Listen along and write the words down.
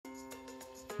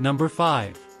Number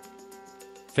 5.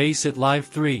 FaceIt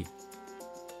 3.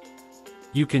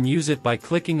 You can use it by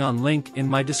clicking on link in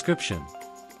my description.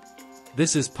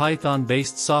 This is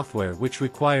Python-based software which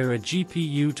require a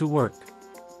GPU to work.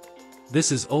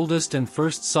 This is oldest and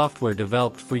first software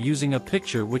developed for using a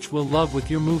picture which will love with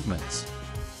your movements.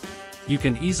 You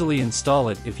can easily install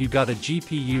it if you got a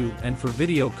GPU, and for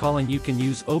video calling you can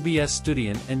use OBS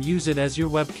Studio and use it as your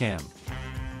webcam.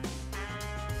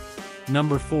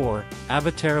 Number 4.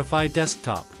 Avatarify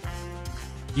Desktop.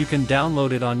 You can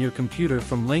download it on your computer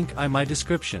from link in my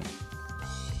description.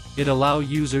 It allows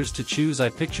users to choose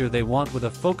a picture they want with a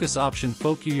focus option.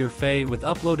 Focus your face with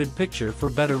uploaded picture for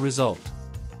better result.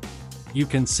 You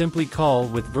can simply call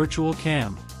with virtual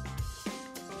cam.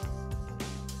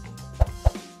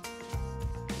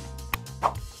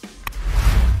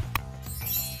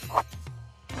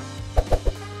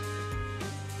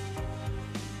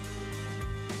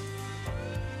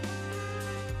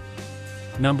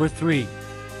 Number 3.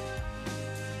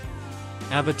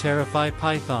 Avatarify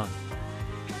Python.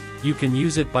 You can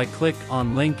use it by click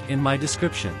on link in my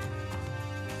description.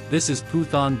 This is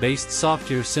Python-based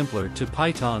software similar to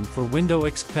Python for Windows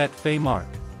XP framework.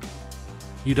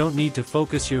 You don't need to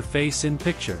focus your face in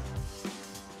picture.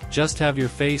 Just have your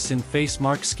face in face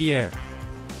mark skier.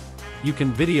 You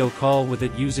can video call with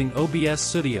it using OBS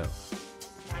Studio.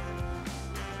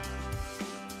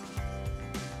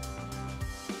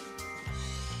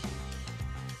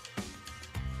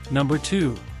 Number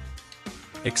 2.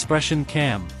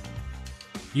 ExpressionCam.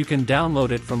 You can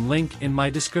download it from link in my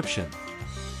description.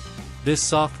 This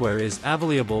software is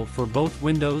available for both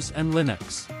Windows and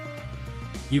Linux.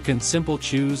 You can simply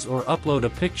choose or upload a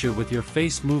picture with your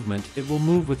face movement. It will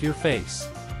move with your face.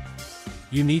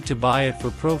 You need to buy it for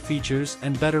pro features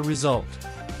and better result.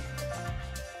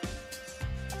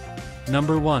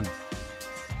 Number 1.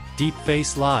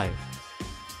 DeepFaceLive.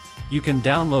 You can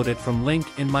download it from link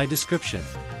in my description.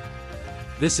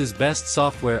 This is best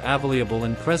software available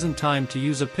in present time to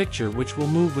use a picture which will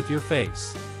move with your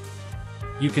face.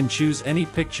 You can choose any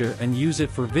picture and use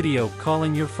it for video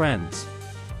calling your friends.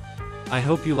 I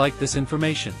hope you like this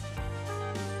information.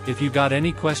 If you got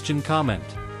any question, comment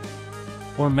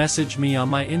or message me on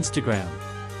my Instagram.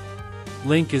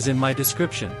 Link is in my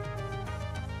description.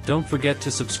 Don't forget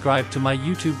to subscribe to my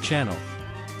YouTube channel.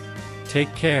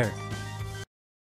 Take care.